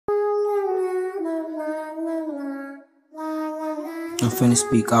I'm finna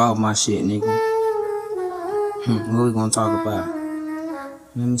speak all my shit, nigga. What we gonna talk about?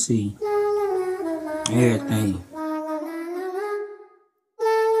 Let me see. Everything.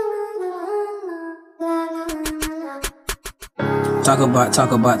 Talk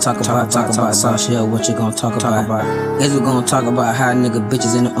about sauce, yeah, what you gonna talk about? Is we gonna talk about how nigga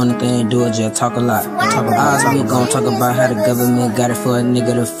bitches in the only thing do is just talk a lot. We gonna talk about how the government got it for a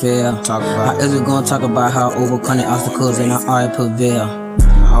nigga to fail. Is we gonna talk about how overcoming obstacles and our art prevail?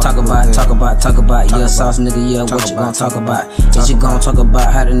 Talk about your sauce, nigga, yeah, what you gon' talk about? Is you gon' talk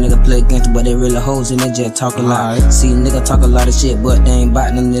about how the nigga play games, but they really hoes and they just talk a lot? See, nigga talk a lot of shit, but they ain't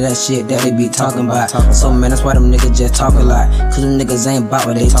bout none of that shit that they be talking about. So man, that's why them niggas just talk a lot, cause them niggas ain't bout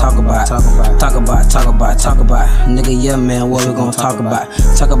what they talk about. Talk about. Nigga, yeah, man, what we gon' talk about?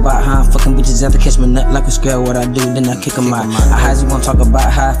 Talk about how I'm fucking bitches after catch me nut like a square, what I do, then I kick 'em out. How's you gon' talk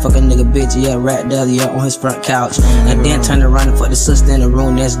about how I fuck a nigga bitch, yeah, right there, yeah, on his front couch, and then turn around and fuck the sister in the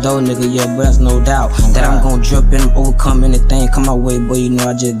room next door, nigga, yeah, but that's no doubt that I'm gon' drip in, overcome anything, come my way, boy, you know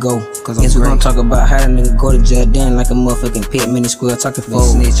I just go. Guess we gon' talk about how the nigga go to jail, then like a motherfucking pit, mini square, talking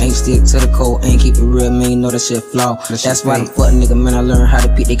foes, ain't stick to the code, ain't keep it real, man, you know that shit flaw. That's why them fuck nigga, man, I learned how to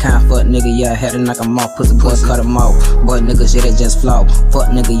pick they kind of fuck nigga, yeah, I had to knock 'em off, pussy boys cut 'em off, boy, nigga, shit, they just flaw. Fuck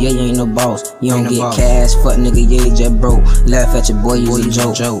nigga, yeah, you ain't no boss, you don't get cash, fuck nigga, yeah, you just broke, laugh at your boy, you a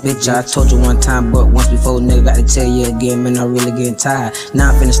joke. Bitch, I told you one time, but once before, nigga, got to tell you again, man, I really getting tired.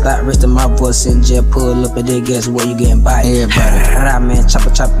 Now I'm finna start resting my voice and just pull up and then guess what, you getting by everybody. Right, man,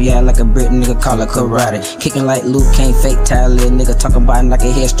 chopper, yeah, like a brick, nigga, call it karate. Kicking like Luke, can't fake tally, nigga, talk about him like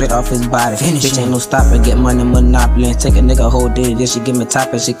a head straight off his body. Bitch ain't no stopping, get money, monopoly, and take a nigga whole day, then she give me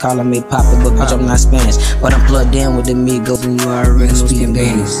top and she calling me poppin', but bitch, I'm not Spanish, but I'm plugged in with the Migos, and you already know speaking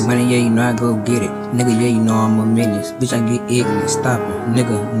English. Money, yeah, you know I go get it, nigga, yeah, you know I'm a menace. Bitch, I get ignorant, stop it,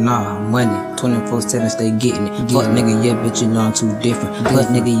 nigga, nah, money, 24/7, stay getting it. Fuck nigga, yeah, bitch, you know I'm too different. Fuck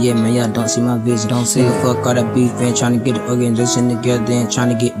nigga, yeah, man, y'all don't see my vision. Don't see the fuck all that beef and tryna get the organization together and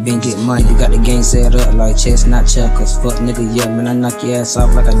tryna get bench, get money. You got the game set up like chess, not checkers. Fuck nigga, yeah, man, I knock your ass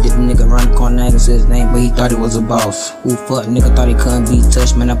off like I did the nigga around the corner, I ain't say his name, but he thought he was a boss. Who fuck nigga thought he couldn't be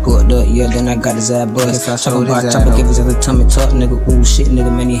touched, man, I put up, yeah, then I got his ass bust. Talk about chopper, give his ass a tummy tuck, nigga, ooh shit,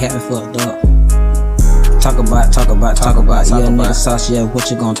 nigga, man, he had me fucked up. Talk about, yeah, nigga sauce, yeah, what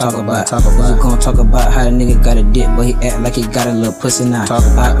you gon' talk about? Is you gon' talk about how the nigga got a dick, but he act like he got a little pussy now?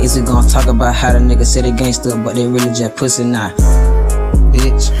 Is it gon' talk about how the nigga said a gangster, but they really just pussy now?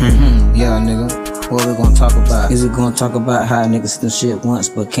 Bitch, yeah, nigga. What we gon' talk about? Is it gon' talk about how a nigga said some shit once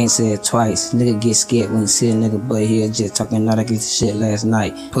but can't say it twice? Nigga get scared when you see a nigga, but he just talking out against the shit last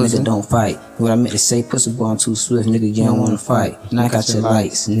night. Pussy. Nigga don't fight. What I meant to say, pussy boy, I'm too swift, nigga, you don't wanna fight. Knock out your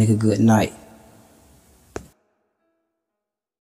lights, nigga, good night.